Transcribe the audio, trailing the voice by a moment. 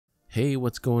Hey,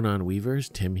 what's going on, weavers?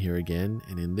 Tim here again,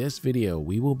 and in this video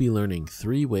we will be learning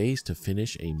 3 ways to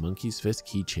finish a monkey's fist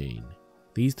keychain.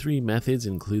 These 3 methods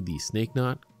include the snake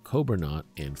knot, cobra knot,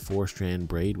 and 4-strand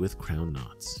braid with crown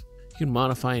knots. You can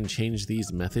modify and change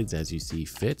these methods as you see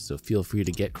fit, so feel free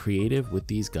to get creative with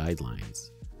these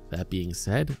guidelines. That being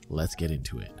said, let's get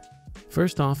into it.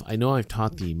 First off, I know I've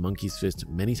taught the monkey's fist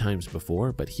many times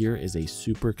before, but here is a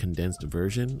super condensed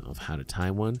version of how to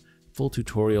tie one. Full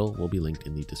tutorial will be linked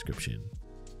in the description.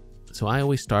 So I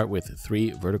always start with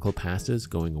 3 vertical passes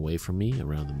going away from me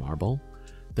around the marble.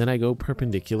 Then I go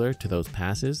perpendicular to those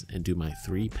passes and do my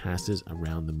 3 passes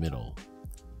around the middle.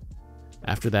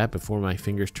 After that, before my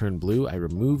fingers turn blue, I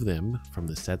remove them from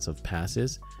the sets of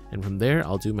passes, and from there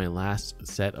I'll do my last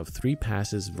set of 3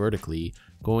 passes vertically,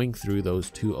 going through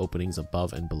those 2 openings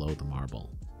above and below the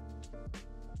marble.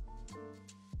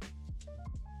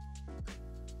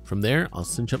 From there, I'll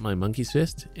cinch up my monkey's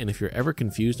fist, and if you're ever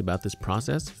confused about this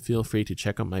process, feel free to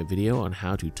check out my video on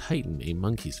how to tighten a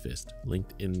monkey's fist,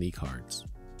 linked in the cards.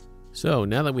 So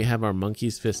now that we have our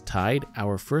monkey's fist tied,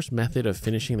 our first method of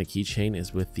finishing the keychain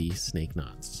is with the snake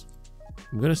knots.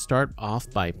 I'm going to start off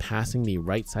by passing the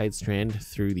right side strand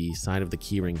through the side of the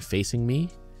keyring facing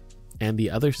me, and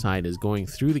the other side is going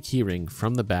through the keyring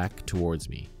from the back towards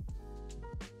me.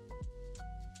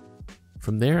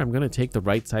 From there, I'm going to take the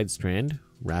right side strand,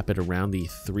 wrap it around the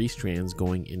 3 strands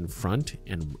going in front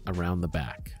and around the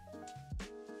back.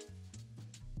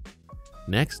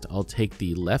 Next, I'll take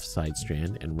the left side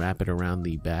strand and wrap it around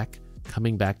the back,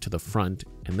 coming back to the front,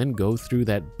 and then go through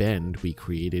that bend we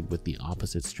created with the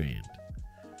opposite strand.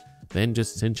 Then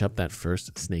just cinch up that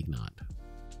first snake knot.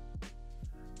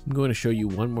 I'm going to show you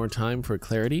one more time for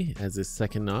clarity, as this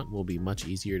second knot will be much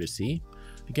easier to see.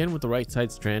 Again, with the right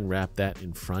side strand, wrap that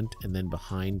in front and then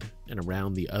behind and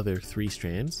around the other 3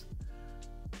 strands.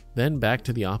 Then back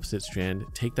to the opposite strand,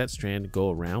 take that strand, go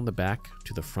around the back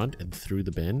to the front and through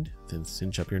the bend, then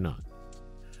cinch up your knot.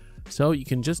 So you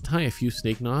can just tie a few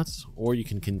snake knots, or you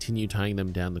can continue tying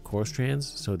them down the core strands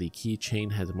so the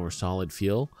keychain has a more solid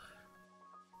feel,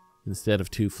 instead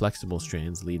of 2 flexible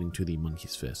strands leading to the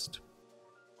monkey's fist.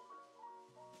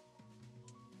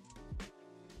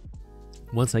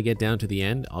 Once I get down to the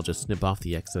end, I'll just snip off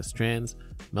the excess strands,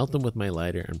 melt them with my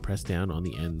lighter, and press down on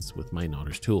the ends with my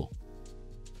knotter's tool.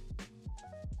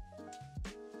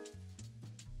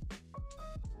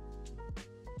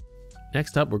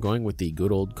 Next up, we're going with the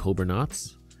good old cobra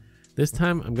knots. This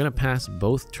time, I'm going to pass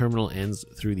both terminal ends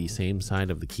through the same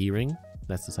side of the keyring.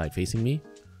 That's the side facing me.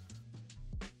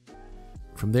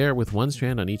 From there, with 1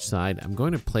 strand on each side, I'm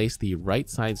going to place the right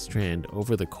side strand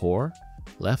over the core.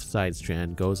 Left side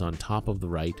strand goes on top of the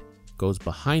right, goes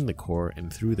behind the core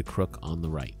and through the crook on the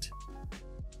right.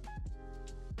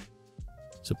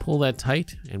 So pull that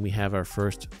tight and we have our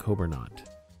first cobra knot.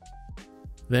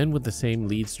 Then with the same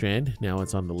lead strand, now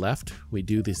it's on the left, we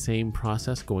do the same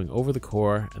process going over the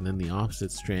core, and then the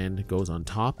opposite strand goes on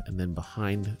top and then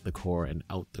behind the core and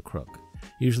out the crook.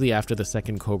 Usually after the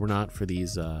second cobra knot for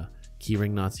these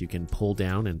keyring knots, you can pull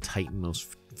down and tighten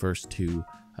those first 2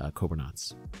 cobra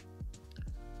knots.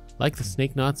 Like the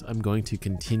snake knots, I'm going to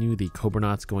continue the cobra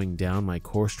knots going down my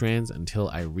core strands until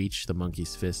I reach the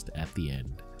monkey's fist at the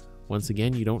end. Once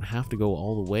again, you don't have to go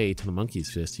all the way to the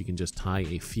monkey's fist. You can just tie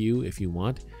a few if you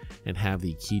want and have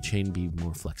the keychain be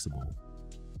more flexible.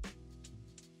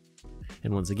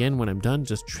 And once again, when I'm done,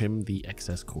 just trim the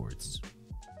excess cords.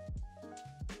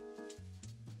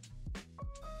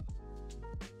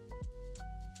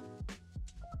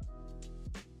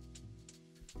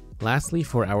 Lastly,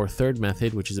 for our third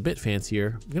method, which is a bit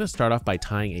fancier, I'm going to start off by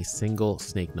tying a single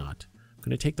snake knot. I'm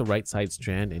going to take the right side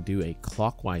strand and do a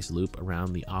clockwise loop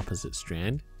around the opposite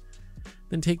strand.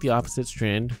 Then take the opposite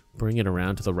strand, bring it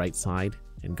around to the right side,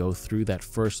 and go through that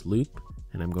first loop,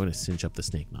 and I'm going to cinch up the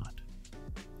snake knot.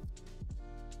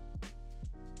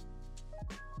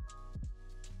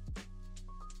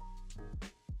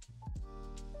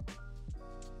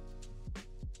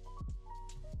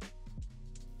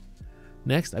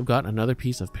 Next, I've got another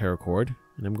piece of paracord,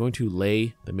 and I'm going to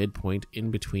lay the midpoint in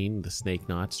between the snake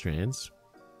knot strands.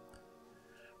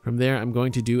 From there, I'm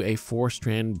going to do a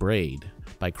 4-strand braid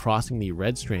by crossing the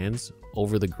red strands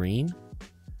over the green,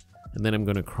 and then I'm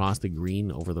going to cross the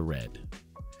green over the red.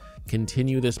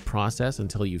 Continue this process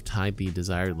until you've tied the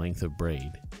desired length of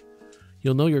braid.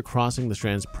 You'll know you're crossing the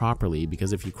strands properly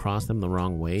because if you cross them the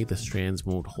wrong way, the strands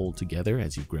won't hold together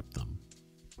as you grip them.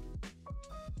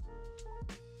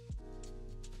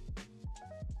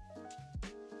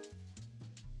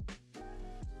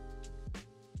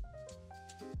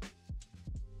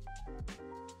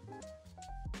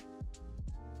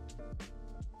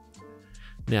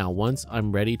 Now once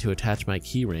I'm ready to attach my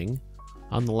keyring,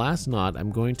 on the last knot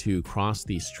I'm going to cross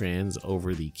the strands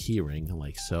over the keyring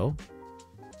like so.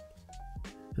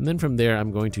 And then from there I'm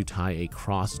going to tie a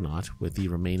cross knot with the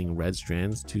remaining red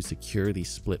strands to secure the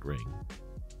split ring.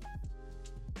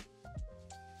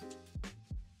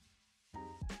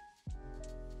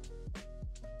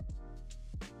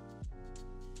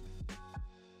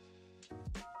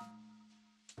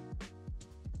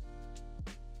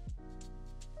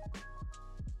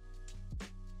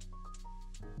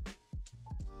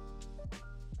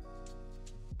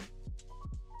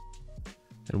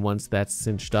 And once that's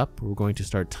cinched up, we're going to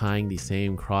start tying the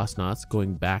same cross knots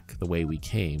going back the way we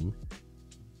came.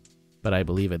 But I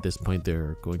believe at this point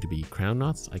they're going to be crown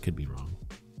knots. I could be wrong.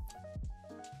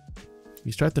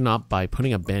 You start the knot by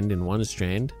putting a bend in one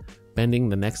strand, bending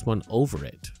the next one over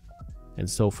it, and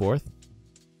so forth.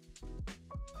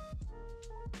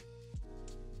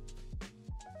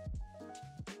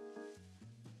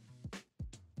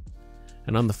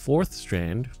 And on the fourth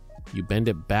strand, you bend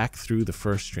it back through the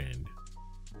first strand.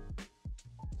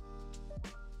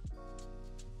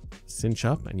 Cinch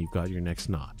up and you've got your next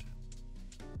knot.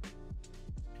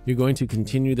 You're going to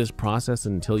continue this process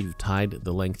until you've tied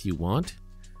the length you want,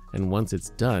 and once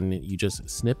it's done, you just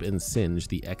snip and singe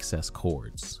the excess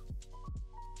cords.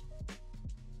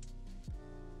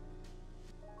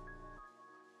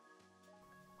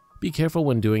 Be careful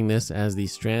when doing this, as the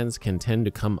strands can tend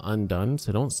to come undone,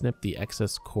 so don't snip the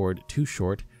excess cord too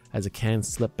short, as it can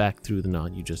slip back through the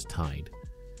knot you just tied.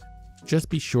 Just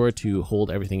be sure to hold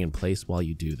everything in place while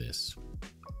you do this.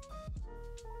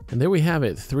 And there we have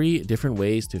it, 3 different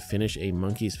ways to finish a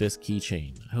monkey's fist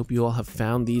keychain. I hope you all have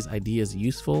found these ideas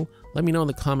useful. Let me know in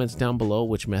the comments down below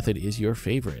which method is your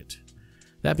favorite.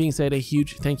 That being said, a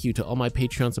huge thank you to all my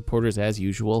Patreon supporters as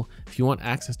usual. If you want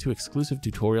access to exclusive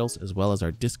tutorials as well as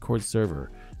our Discord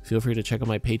server, feel free to check out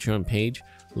my Patreon page,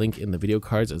 link in the video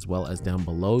cards, as well as down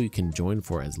below. You can join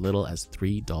for as little as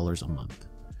 $3 a month.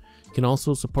 You can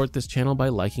also support this channel by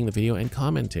liking the video and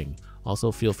commenting. Also,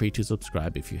 feel free to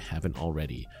subscribe if you haven't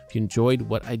already. If you enjoyed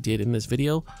what I did in this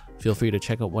video, feel free to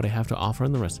check out what I have to offer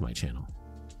on the rest of my channel.